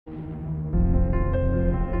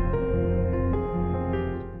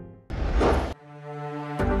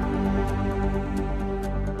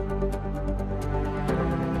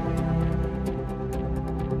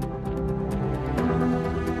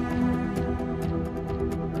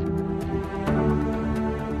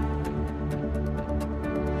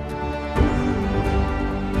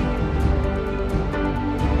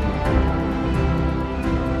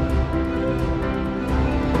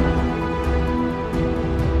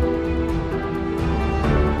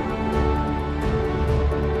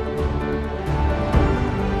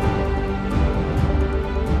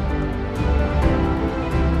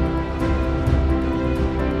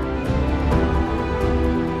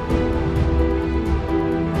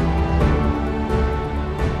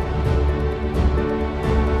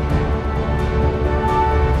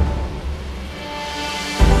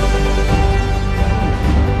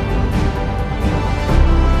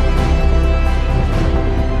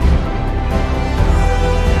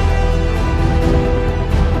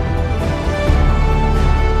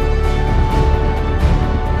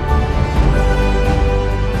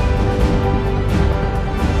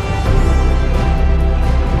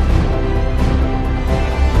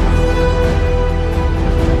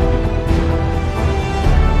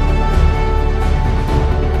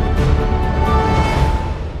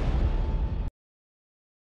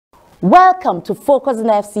Welcome to Focus on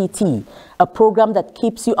FCT, a program that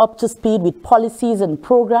keeps you up to speed with policies and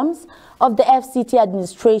programs of the FCT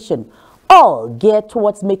administration, all geared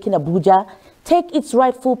towards making Abuja take its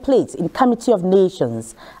rightful place in Committee of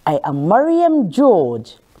Nations. I am Mariam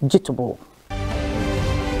George Jitubo.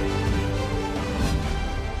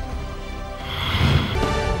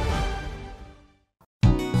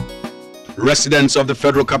 Residents of the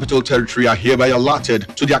Federal Capital Territory are hereby alerted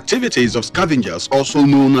to the activities of scavengers, also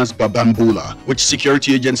known as Babambola, which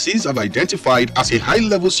security agencies have identified as a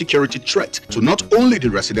high-level security threat to not only the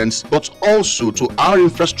residents but also to our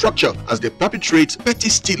infrastructure as they perpetrate petty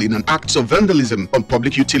stealing and acts of vandalism on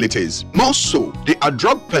public utilities. More so, they are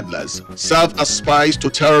drug peddlers, serve as spies to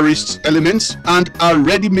terrorist elements, and are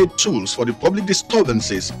ready-made tools for the public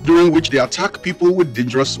disturbances during which they attack people with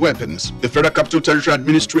dangerous weapons. The Federal Capital Territory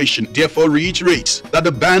Administration therefore reiterates that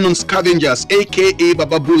the ban on scavengers aka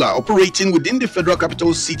Bababula operating within the Federal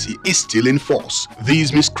Capital City is still in force.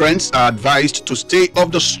 These miscreants are advised to stay off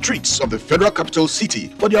the streets of the Federal Capital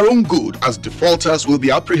City for their own good, as defaulters will be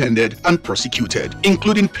apprehended and prosecuted,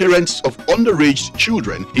 including parents of underage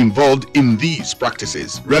children involved in these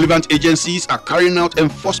practices. Relevant agencies are carrying out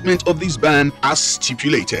enforcement of this ban as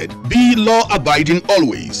stipulated. Be law-abiding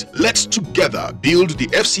always. Let's together build the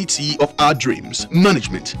FCT of our dreams.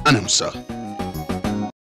 Management announcer.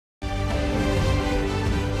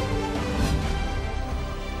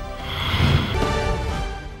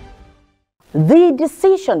 The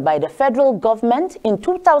decision by the federal government in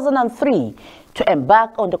 2003 to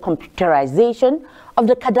embark on the computerization of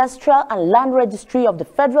the cadastral and land registry of the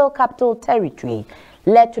Federal Capital Territory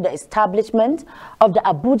led to the establishment of the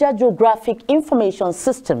Abuja Geographic Information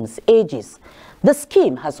Systems, AGIS. The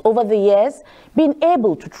scheme has over the years been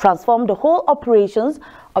able to transform the whole operations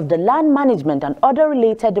of the land management and other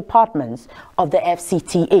related departments of the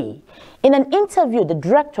FCTA. In an interview, the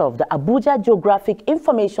director of the Abuja Geographic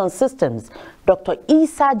Information Systems, Dr.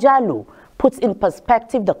 Isa Jallo, puts in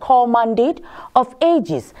perspective the core mandate of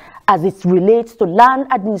AGIS as it relates to land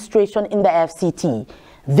administration in the FCT.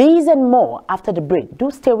 These and more after the break.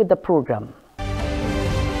 Do stay with the program.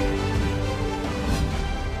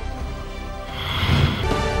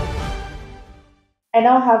 I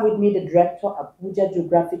now have with me the Director of Abuja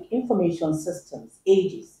Geographic Information Systems,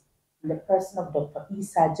 AGIS, in the person of Dr.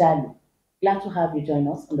 Isa Jallo. Glad to have you join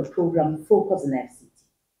us on the program Focus on FCT.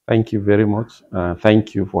 Thank you very much.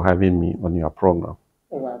 Thank you for having me on your program.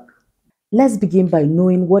 You're welcome. Let's begin by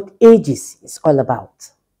knowing what AGIS is all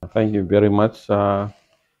about. Thank you very much.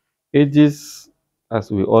 AGIS, as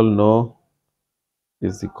we all know,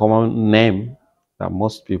 is the common name that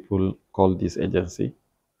most people call this agency,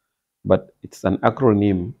 but it's an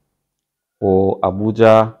acronym for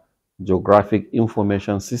Abuja Geographic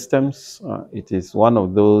Information Systems. It is one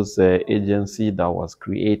of those agencies that was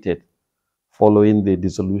created following the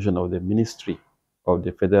dissolution of the Ministry of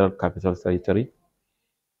the Federal Capital Territory.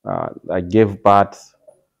 That gave birth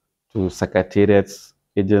to secretariats,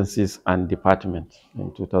 agencies, and departments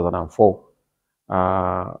in 2004.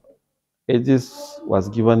 AGIS was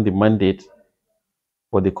given the mandate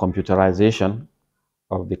for the computerization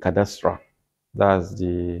of the cadastre, that's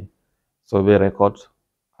the survey record,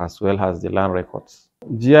 as well as the land records.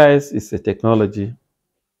 GIS is a technology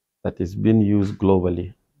that is being used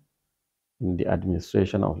globally in the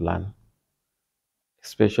administration of land,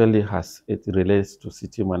 especially as it relates to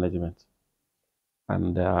city management.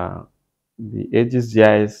 And the AGIS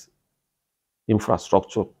GIS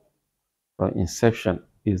infrastructure from inception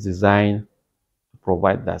is designed to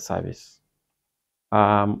provide that service.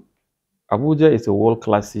 Abuja is a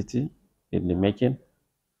world-class city in the making,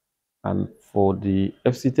 and for the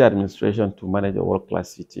FCT administration to manage a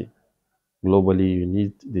world-class city globally, you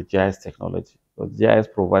need the GIS technology. So GIS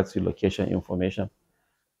provides you location information,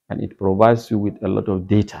 and it provides you with a lot of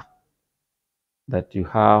data that you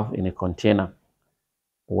have in a container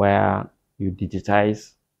where you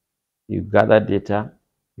digitize, you gather data,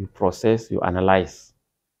 you process, you analyze,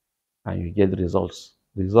 and you get results.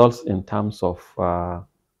 Results in terms of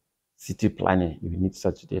city planning, you need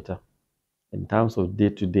such data. In terms of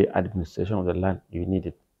day-to-day administration of the land, you need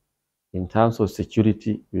it. In terms of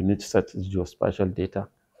security, you need such geospatial data.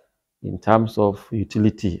 In terms of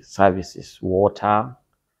utility services, water,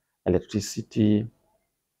 electricity,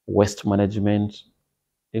 waste management,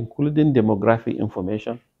 including demographic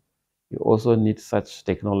information, you also need such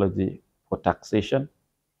technology for taxation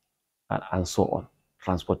and so on,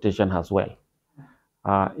 transportation as well.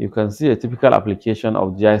 You can see a typical application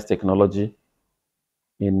of GIS technology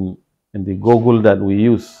in the Google that we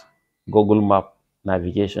use. Google Map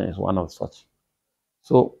navigation is one of such.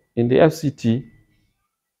 So in the FCT,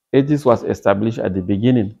 AGIS was established at the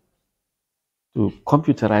beginning to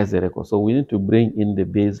computerize the record. So we need to bring in the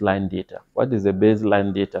baseline data. What is the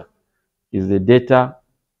baseline data? Is the data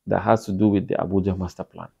that has to do with the Abuja master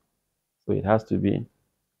plan. So it has to be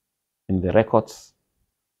in the records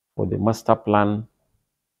for the master plan,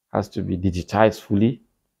 has to be digitized fully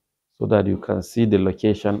so that you can see the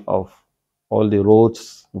location of all the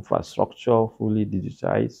roads, infrastructure fully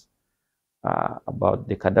digitized, about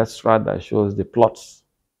the cadastre that shows the plots,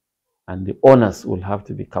 and the owners will have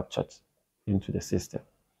to be captured into the system.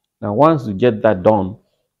 Now, once you get that done,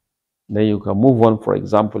 then you can move on. For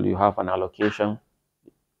example, you have an allocation,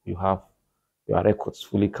 you have your records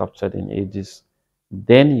fully captured in ages.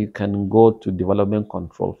 Then you can go to development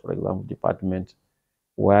control, for example, department,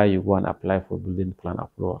 where you go and apply for building plan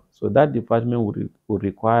approval. So that department would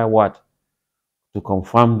require what? To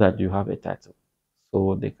confirm that you have a title.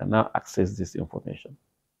 So they can now access this information,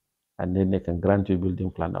 and then they can grant you building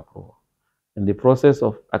plan approval. In the process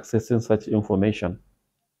of accessing such information,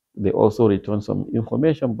 they also return some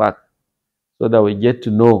information back so that we get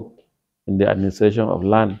to know in the administration of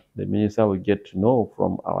land, the minister will get to know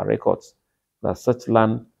from our records that such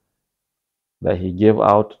land that he gave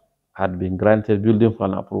out had been granted building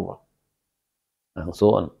plan approval, and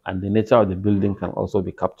so on. And the nature of the building can also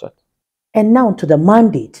be captured. And now to the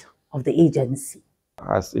mandate of the agency.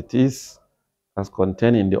 As it is, as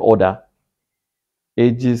contained in the order,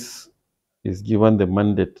 Aegis is given the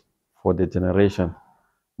mandate for the generation,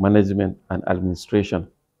 management, and administration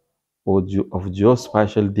of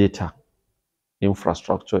geospatial data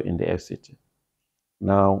infrastructure in the FCT.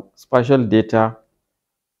 Now, spatial data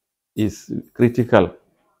is critical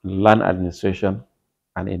in land administration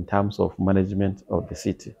and in terms of management of the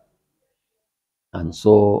city. And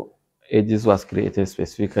so Aegis was created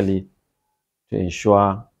specifically to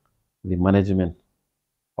ensure the management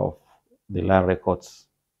of the land records,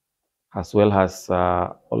 as well as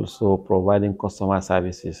also providing customer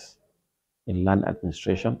services in land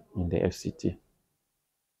administration in the FCT.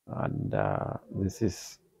 And this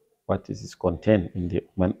is what is contained in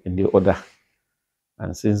the order.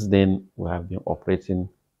 And since then, we have been operating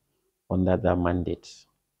under that mandate.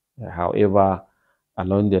 However,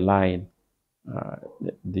 along the line,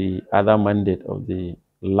 the other mandate of the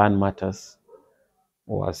land matters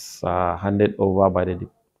was handed over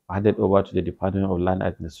to the Department of Land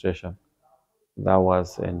Administration. That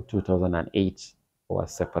was in 2008.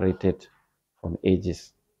 Was separated from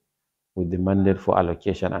Aegis with the mandate for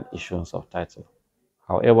allocation and issuance of title.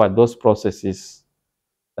 However, those processes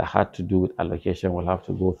that had to do with allocation will have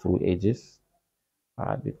to go through Aegis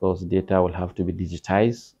because data will have to be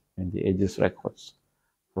digitized in the Aegis records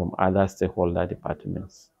from other stakeholder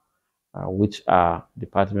departments, which are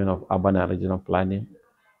Department of Urban and Regional Planning,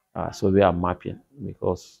 Survey and Mapping,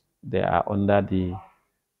 because they are under the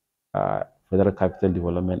Federal Capital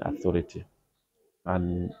Development Authority.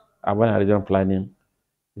 And Urban and Regional Planning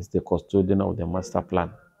is the custodian of the master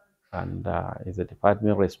plan, and is the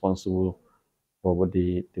department responsible for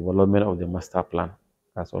the development of the master plan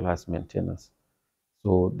as well as maintenance.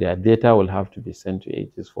 So their data will have to be sent to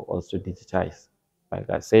Aegis for us to digitize. Like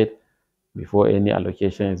I said, before any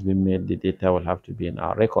allocation is being made, the data will have to be in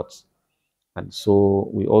our records. And so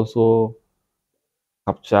we also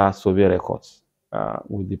capture survey records.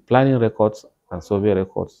 With the planning records and survey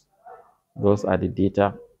records, those are the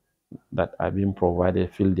data that are being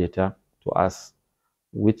provided, field data to us,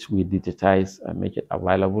 which we digitize and make it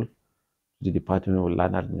available to the Department of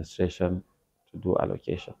Land Administration to do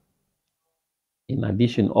allocation. In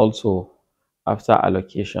addition, also, after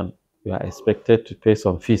allocation, we are expected to pay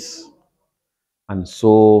some fees. And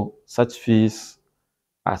so such fees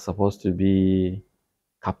are supposed to be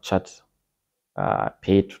captured,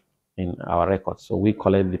 paid in our records. So we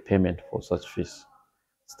collect the payment for such fees,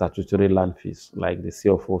 statutory land fees, like the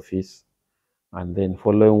CO4 fees, and then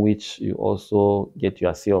following which you also get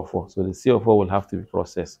your CO4. So the CO4 will have to be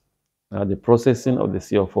processed. Now the processing of the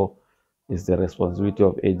CO4 is the responsibility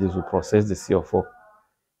of Aegis who process the CO4.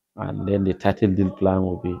 And then the title deed plan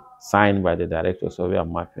will be signed by the Director of Survey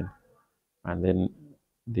and Mapping. And then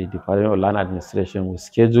the Department of Land Administration will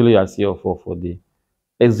schedule your CO4 for the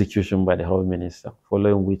execution by the Home Minister,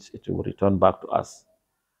 following which it will return back to us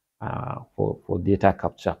for data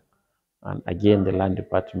capture. And again, the Land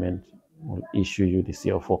Department will issue you the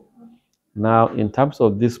CO4. Now, in terms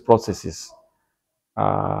of these processes,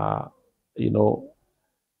 you know,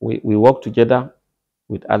 we work together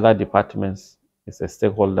with other departments. It's a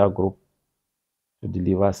stakeholder group to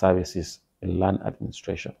deliver services in land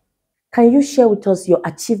administration. Can you share with us your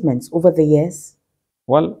achievements over the years?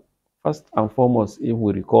 Well, first and foremost, if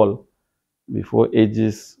we recall, before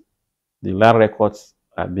Aegis, the land records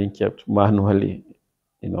are being kept manually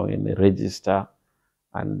in a register,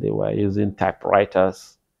 and they were using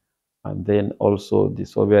typewriters. And then also the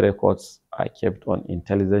survey records are kept on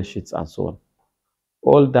intelligence sheets and so on.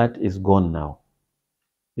 All that is gone now.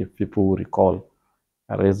 If people will recall,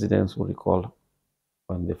 residents will recall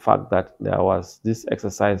on the fact that there was this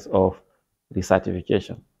exercise of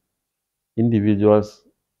recertification. Individuals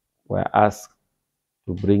were asked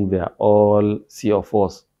to bring their all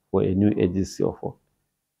CO4s for a new ages CO4.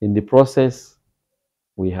 In the process,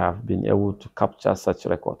 we have been able to capture such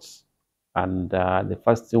records. And the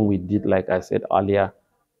first thing we did, like I said earlier,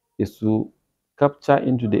 is to capture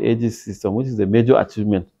into the ages system, which is a major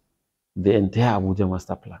achievement, the entire Abuja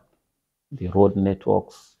master plan, the road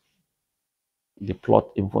networks, the plot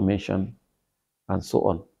information, and so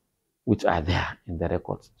on, which are there in the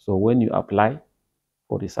records. So when you apply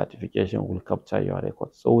for the certification, we'll capture your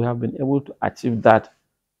records. So we have been able to achieve that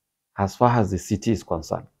as far as the city is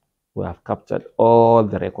concerned. We have captured all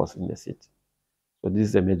the records in the city. So this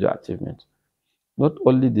is a major achievement. Not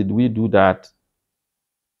only did we do that,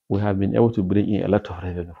 we have been able to bring in a lot of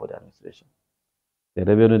revenue for the administration. The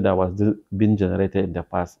revenue that was being generated in the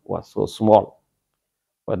past was so small,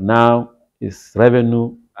 but now it's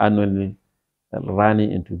revenue annually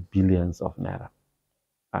running into billions of naira.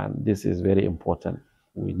 And this is very important.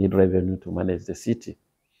 We need revenue to manage the city.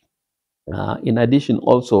 In addition,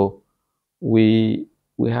 also, we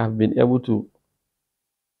have been able to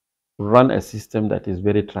run a system that is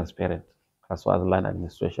very transparent as far as land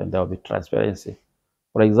administration. There will be transparency.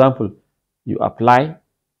 For example, you apply,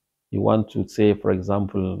 you want to say, for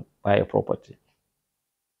example, buy a property.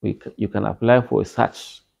 You can apply for a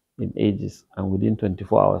search in ages, and within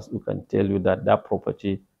 24 hours, we can tell you that that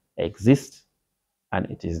property exists and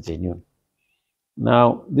it is genuine.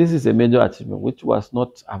 Now, this is a major achievement which was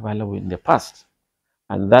not available in the past,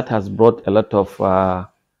 and that has brought a lot of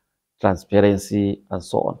transparency and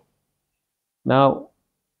so on. Now,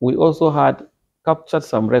 we also had captured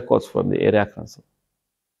some records from the area council.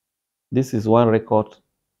 This is one record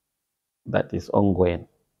that is ongoing,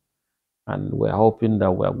 and we're hoping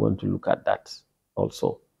that we're going to look at that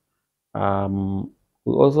also.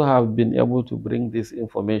 We also have been able to bring this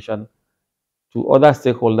information to other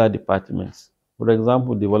stakeholder departments. For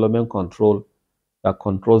example, development control that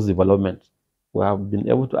controls development. We have been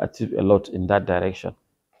able to achieve a lot in that direction.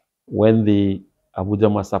 When the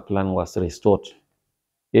Abuja Master Plan was restored,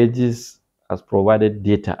 Aegis has provided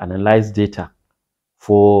data, analyzed data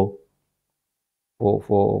for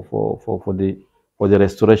the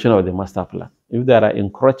restoration of the master plan. If there are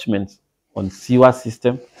encroachments on sewer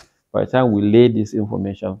system, by the time we lay this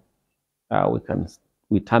information,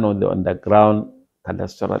 we turn on the underground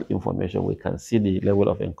cadastral information, we can see the level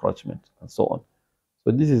of encroachment and so on.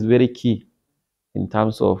 So this is very key in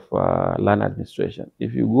terms of land administration.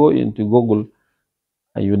 If you go into Google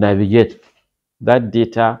and you navigate, that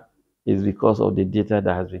data is because of the data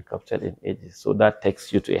that has been captured in Aegis. So that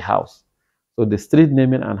takes you to a house. So the street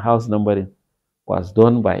naming and house numbering was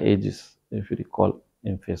done by Aegis, if you recall,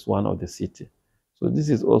 in phase 1 of the city. So this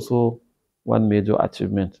is also one major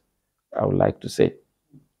achievement I would like to say.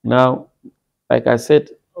 Now, like I said,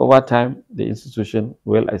 over time, the institution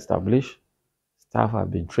well established, staff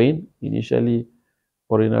have been trained. Initially,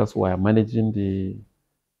 foreigners were managing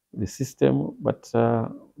the system, but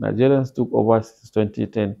Nigerians took over since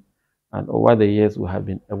 2010, and over the years, we have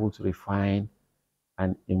been able to refine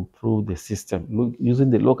and improve the system using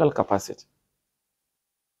the local capacity.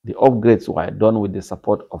 The upgrades were done with the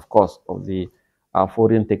support, of course, of our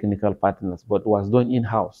foreign technical partners, but was done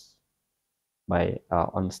in-house by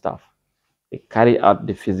our own staff. They carry out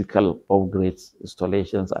the physical upgrades,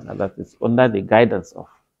 installations, and other things under the guidance of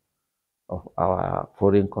our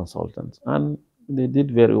foreign consultants. And they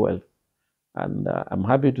did very well. And I'm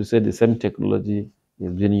happy to say the same technology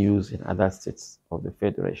is being used in other states of the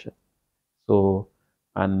Federation. So,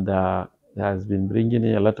 and it has been bringing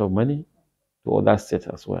in a lot of money to other states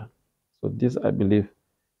as well. So this, I believe,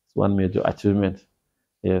 is one major achievement.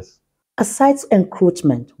 Yes. Aside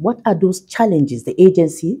encroachment, what are those challenges the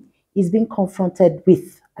agency is being confronted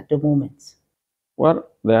with at the moment? Well,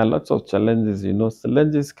 there are lots of challenges.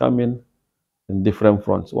 Challenges come in different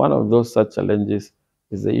fronts. One of those such challenges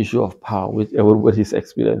is the issue of power, which everybody is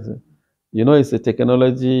experiencing. It's a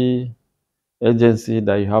technology agency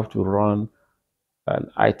that you have to run an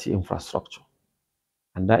IT infrastructure.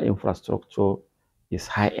 And that infrastructure is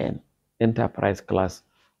high-end, enterprise class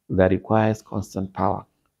that requires constant power.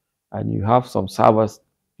 And you have some servers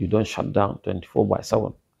you don't shut down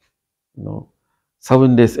 24/7.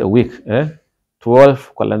 7 days a week,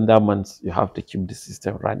 12 calendar months, you have to keep the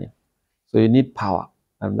system running. So you need power.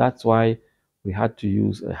 And that's why we had to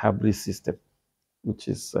use a hybrid system which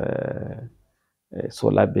is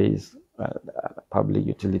solar-based public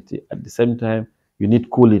utility. At the same time, you need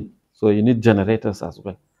cooling, so you need generators as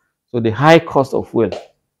well. So the high cost of fuel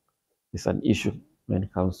is an issue when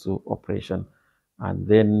it comes to operation. And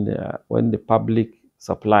then when the public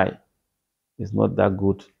supply is not that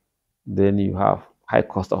good, then you have high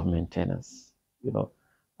cost of maintenance,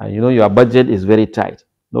 and your budget is very tight.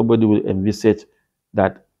 Nobody will envisage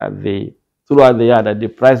that throughout the year that the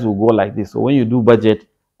price will go like this. So when you do budget,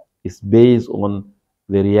 it's based on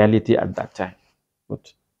the reality at that time.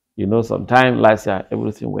 But sometime last year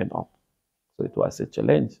everything went up, so it was a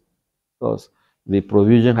challenge because the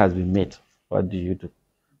provision has been made. What do you do?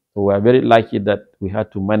 So we are very lucky that we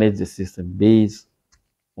had to manage the system based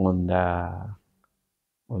on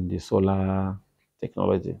the solar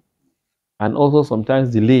technology. And also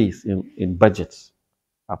sometimes delays in budgets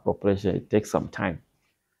appropriation. It takes some time.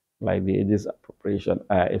 Like this appropriation,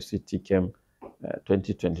 FCT came,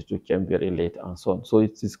 2022 came very late and so on. So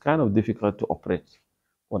it is kind of difficult to operate.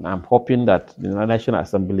 And I'm hoping that the National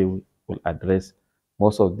Assembly will address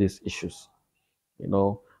most of these issues,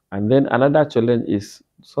 And then another challenge is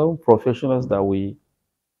some professionals that we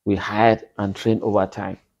hired and trained over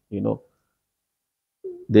time,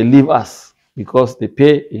 they leave us because the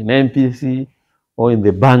pay in NPC or in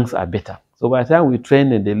the banks are better. So by the time we train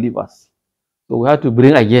them, they leave us. So we have to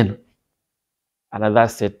bring again another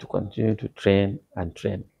set to continue to train and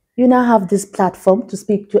train. You now have this platform to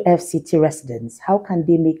speak to FCT residents. How can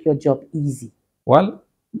they make your job easy? Well,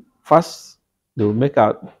 first, they will make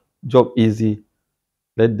our job easy.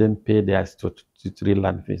 Let them pay their statutory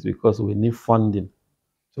land fees because we need funding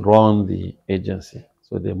to run the agency.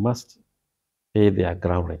 So they must pay their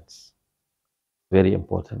ground rents. Very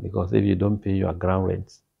important, because if you don't pay your ground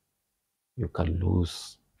rents, you can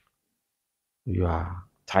lose your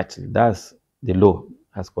title. That's the law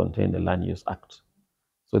has contained the Land Use Act.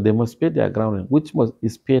 So they must pay their ground rent, which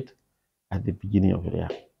is paid at the beginning of the year.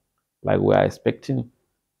 Like we are expecting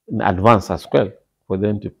in advance as well for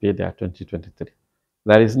them to pay their 2023.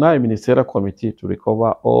 There is now a ministerial committee to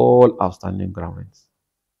recover all outstanding ground rents.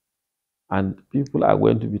 And people are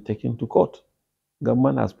going to be taken to court.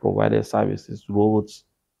 Government has provided services, roads,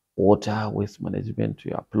 water, waste management to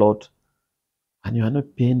your plot, and you are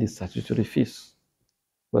not paying the statutory fees.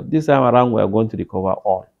 But this time around, we are going to recover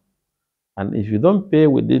all. And if you don't pay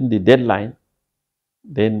within the deadline,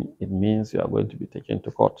 then it means you are going to be taken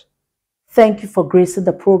to court. Thank you for gracing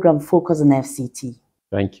the program Focus on FCT.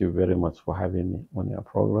 Thank you very much for having me on your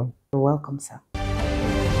program. You're welcome, sir.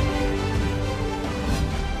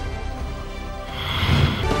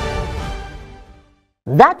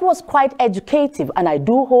 That was quite educative, and I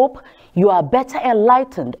do hope you are better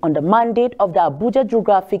enlightened on the mandate of the Abuja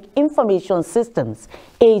Geographic Information Systems,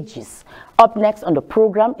 AGIS. Up next on the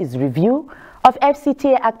program is review of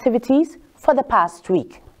FCTA activities for the past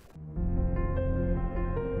week.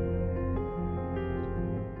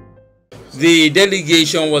 The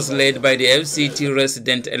delegation was led by the FCT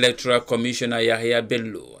Resident Electoral Commissioner Yahya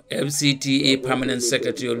Bello. FCTA Permanent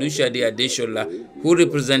Secretary Olushade Adeshola, who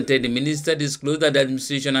represented the minister, disclosed that the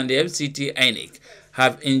administration and the FCT INEC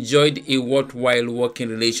have enjoyed a worthwhile working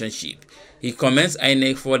relationship. He commends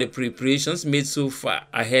INEC for the preparations made so far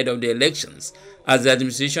ahead of the elections, as the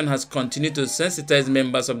administration has continued to sensitize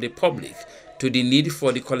members of the public to the need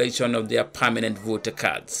for the collection of their permanent voter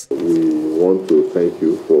cards. We want to thank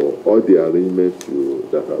you for all the arrangements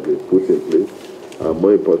that have been put in place, and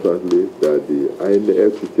more importantly, that the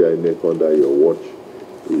FCT INEC under your watch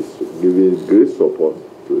is giving great support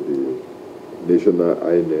to the national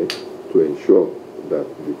INEC to ensure that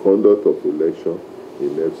the conduct of election in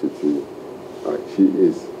FCT actually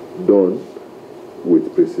is done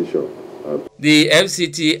with precision. The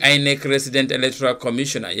FCT INEC Resident Electoral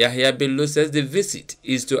Commissioner Yahya Bello says the visit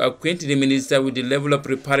is to acquaint the minister with the level of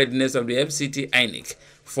preparedness of the FCT INEC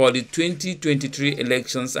for the 2023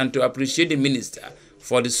 elections and to appreciate the minister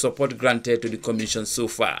for the support granted to the commission so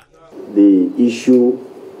far. The issue,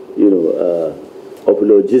 of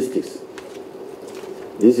logistics.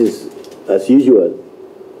 This is, as usual,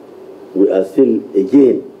 we are still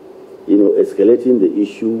again, escalating the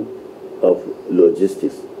issue of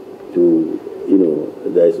logistics.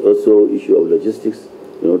 There is also issue of logistics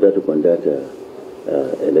in order to conduct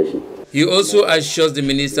election. He also assures the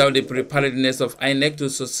minister of the preparedness of INEC to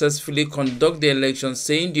successfully conduct the election,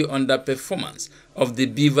 saying the underperformance of the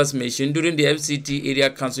Beavers machine during the FCT area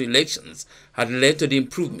council elections had led to the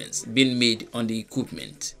improvements being made on the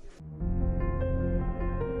equipment.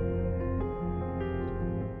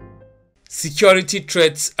 Security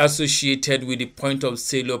threats associated with the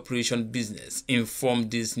point-of-sale operation business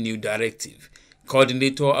informed this new directive.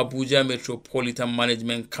 Coordinator Abuja Metropolitan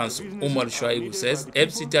Management Council Umar Shuaibu says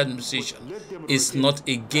FCT administration is not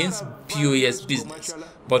against POS business,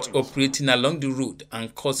 but operating along the road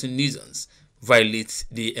and causing nuisance violates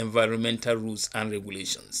the environmental rules and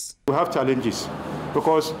regulations. We have challenges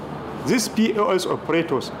because these POS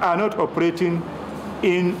operators are not operating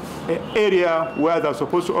in an area where they're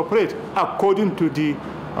supposed to operate according to the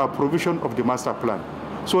provision of the master plan.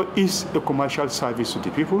 So it's a commercial service to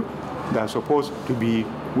the people that are supposed to be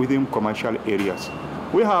within commercial areas.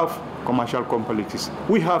 We have commercial complexes,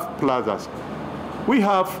 we have plazas, we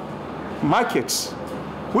have markets,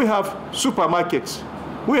 we have supermarkets,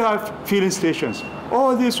 we have filling stations.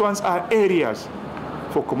 All these ones are areas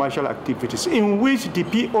for commercial activities in which the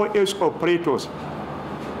POS operators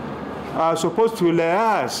are supposed to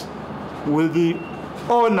liaise with the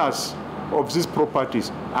owners of these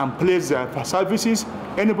properties and place their services.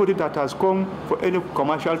 Anybody that has come for any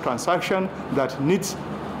commercial transaction that needs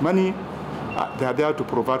money, they are there to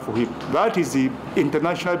provide for him. That is the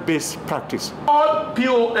international best practice. All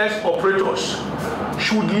POS operators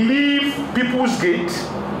should leave People's Gate,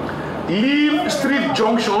 leave Street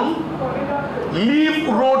Junction, leave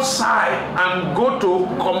roadside and go to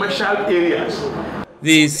commercial areas.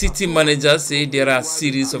 The city manager said there are a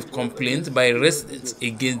series of complaints by residents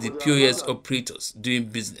against the POS operators doing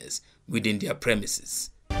business within their premises.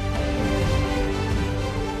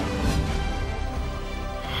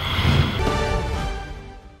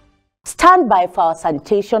 Stand by for our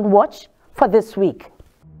sanitation watch for this week.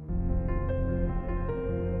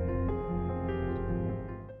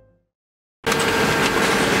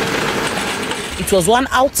 It was one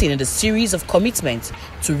outing in the series of commitments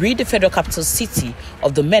to rid the Federal Capital City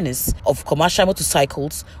of the menace of commercial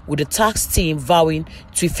motorcycles, with the task team vowing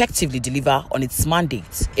to effectively deliver on its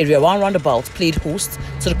mandate. Area 1 roundabout played host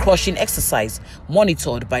to the crushing exercise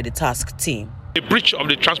monitored by the task team. A breach of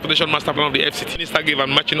the transportation master plan of the FCT. Minister gave a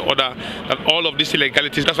marching order that all of these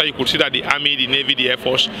illegalities, that's why you could see that the Army, the Navy, the Air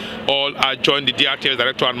Force all joined the DRTS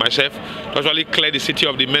director and myself to actually clear the city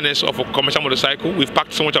of the menace of a commercial motorcycle. We've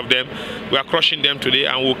packed so much of them. We are crushing them today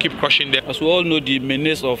and we'll keep crushing them. As we all know, the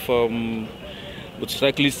menace of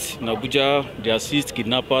motorcyclists in Abuja, they assist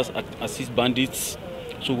kidnappers, assist bandits.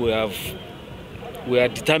 So we are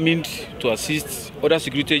determined to assist other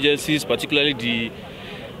security agencies, particularly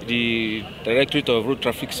the Directorate of Road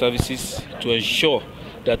Traffic Services, to ensure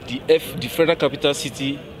that the Federal Capital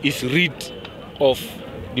City is rid of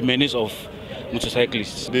the menace of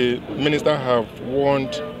motorcyclists. The minister have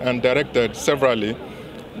warned and directed severally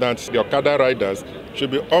that the Okada riders should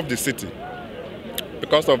be off the city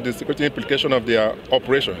because of the security implication of their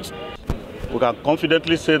operations. We can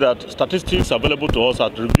confidently say that statistics available to us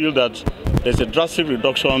have revealed that there's a drastic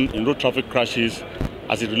reduction in road traffic crashes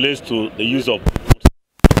as it relates to the use of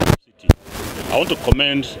I want to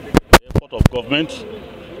commend the effort of government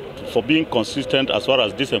for being consistent as far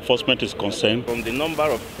as this enforcement is concerned. From the number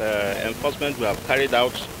of enforcement we have carried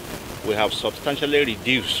out, we have substantially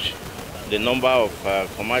reduced the number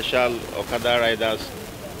of commercial Okada riders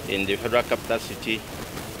in the Federal Capital City.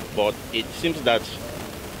 But it seems that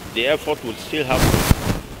the effort will still have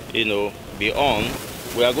to, be on.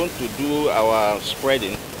 We are going to do our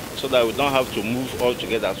spreading so that we don't have to move all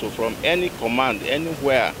together. So from any command,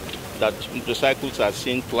 anywhere that motorcycles are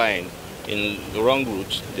seen flying in the wrong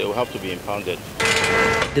routes, they will have to be impounded.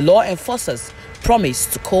 The law enforcers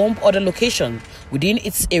promised to comb other locations within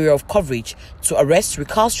its area of coverage to arrest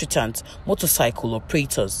recalcitrant motorcycle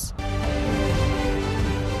operators.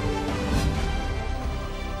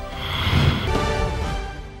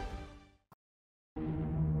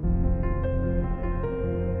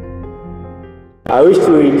 I wish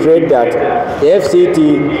to reiterate that the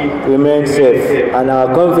FCT remains safe, and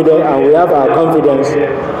we have our confidence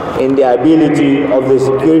in the ability of the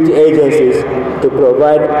security agencies to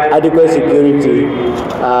provide adequate security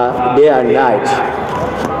day and night.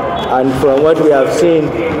 And from what we have seen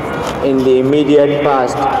in the immediate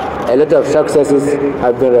past, a lot of successes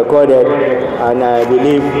have been recorded, and I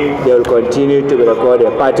believe they will continue to be recorded,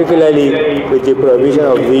 particularly with the provision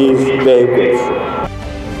of these vehicles.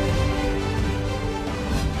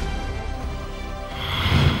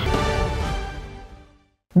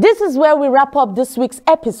 This is where we wrap up this week's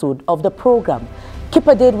episode of the program. Keep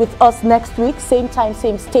a date with us next week, same time,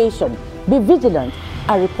 same station. Be vigilant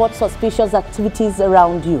and report suspicious activities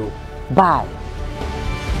around you. Bye.